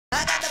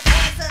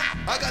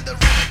I got the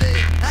remedy.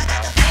 I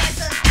got the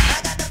poison.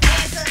 I got the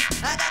poison.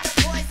 I got the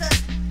poison.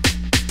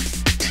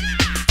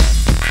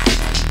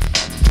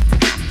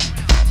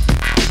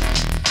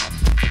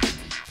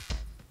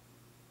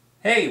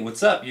 Hey,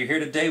 what's up? You're here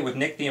today with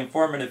Nick the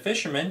Informative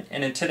Fisherman,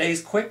 and in today's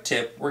quick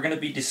tip, we're going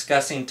to be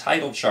discussing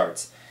tidal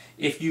charts.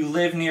 If you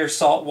live near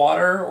salt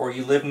water or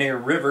you live near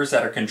rivers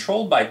that are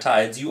controlled by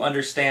tides, you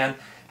understand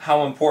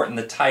how important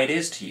the tide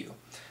is to you.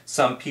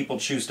 Some people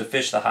choose to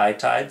fish the high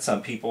tide,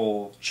 some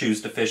people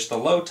choose to fish the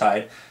low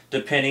tide,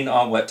 depending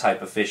on what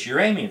type of fish you're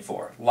aiming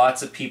for.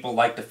 Lots of people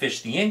like to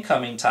fish the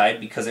incoming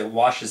tide because it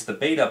washes the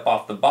bait up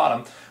off the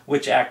bottom,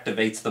 which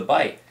activates the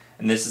bite.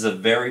 And this is a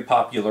very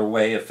popular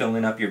way of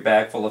filling up your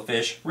bag full of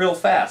fish real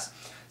fast.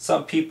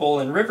 Some people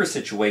in river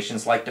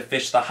situations like to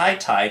fish the high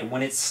tide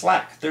when it's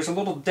slack. There's a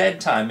little dead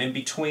time in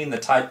between the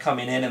tide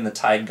coming in and the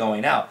tide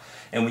going out.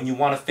 And when you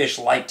want to fish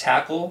light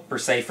tackle, per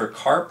se for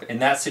carp, in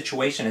that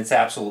situation it's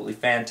absolutely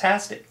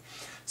fantastic.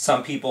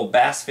 Some people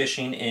bass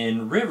fishing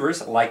in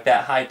rivers like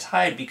that high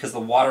tide because the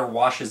water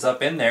washes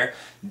up in there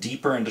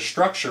deeper into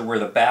structure where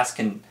the bass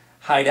can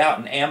hide out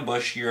and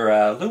ambush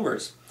your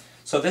lures.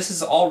 So this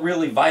is all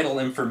really vital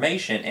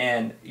information,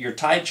 and your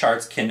tide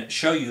charts can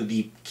show you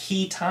the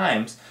key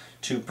times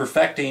to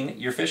perfecting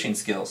your fishing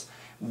skills.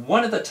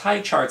 One of the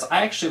tide charts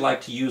I actually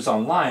like to use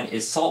online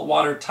is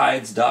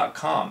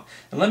saltwatertides.com,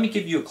 and let me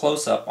give you a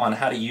close-up on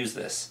how to use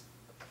this.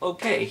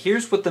 Okay,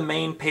 here's what the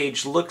main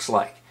page looks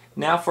like.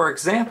 Now for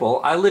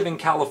example, I live in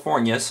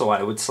California, so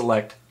I would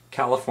select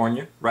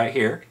California right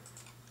here.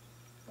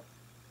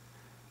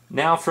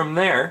 Now from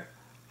there,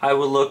 I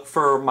would look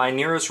for my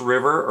nearest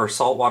river or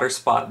saltwater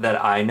spot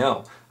that I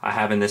know I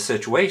have in this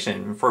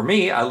situation. For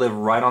me, I live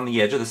right on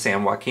the edge of the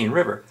San Joaquin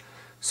River.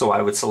 So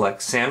I would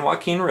select San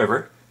Joaquin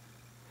River,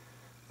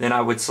 then I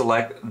would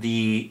select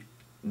the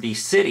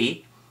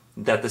city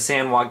that the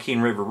San Joaquin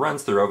River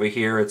runs through. Over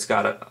here it's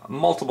got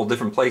multiple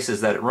different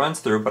places that it runs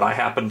through, but I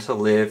happen to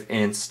live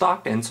in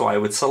Stockton, so I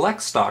would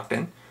select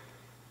Stockton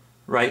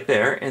right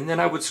there, and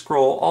then I would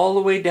scroll all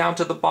the way down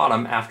to the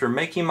bottom after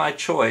making my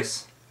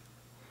choice.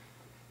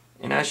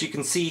 And as you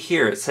can see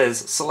here, it says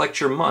select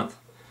your month.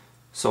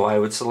 So I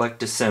would select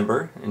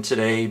December, and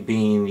today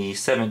being the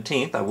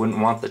 17th, I wouldn't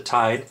want the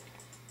tide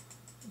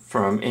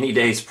from any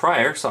days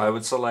prior, so I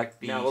would select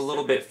the... Now a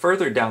little bit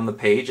further down the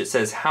page, it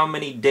says how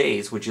many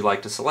days would you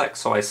like to select.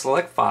 So I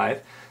select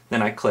 5,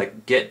 then I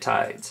click Get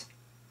Tides.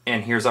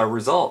 And here's our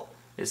result.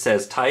 It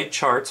says tide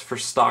charts for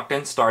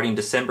Stockton starting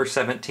December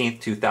 17th,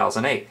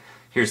 2008.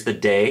 Here's the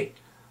day,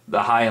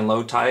 the high and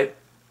low tide,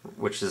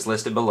 which is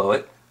listed below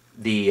it.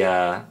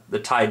 The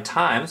tide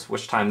times,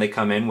 which time they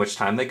come in, which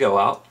time they go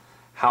out,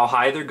 how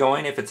high they're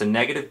going, if it's a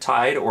negative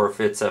tide or if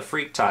it's a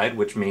freak tide,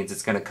 which means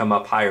it's going to come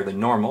up higher than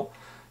normal,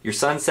 your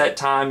sunset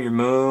time, your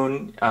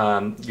moon,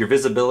 your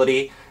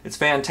visibility. It's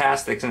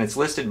fantastic, and it's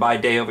listed by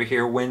day over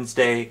here,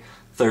 Wednesday,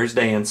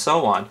 Thursday, and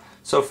so on.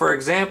 So for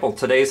example,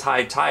 today's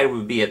high tide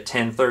would be at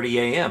 10:30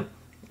 a.m.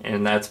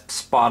 and that's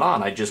spot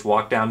on. I just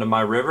walked down to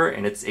my river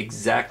and it's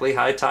exactly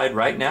high tide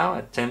right now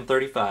at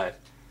 10:35.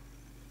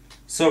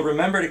 So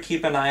remember to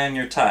keep an eye on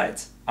your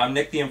tides. I'm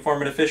Nick the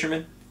Informative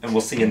Fisherman, and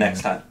we'll see you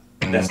next time.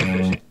 Best of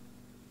fishing.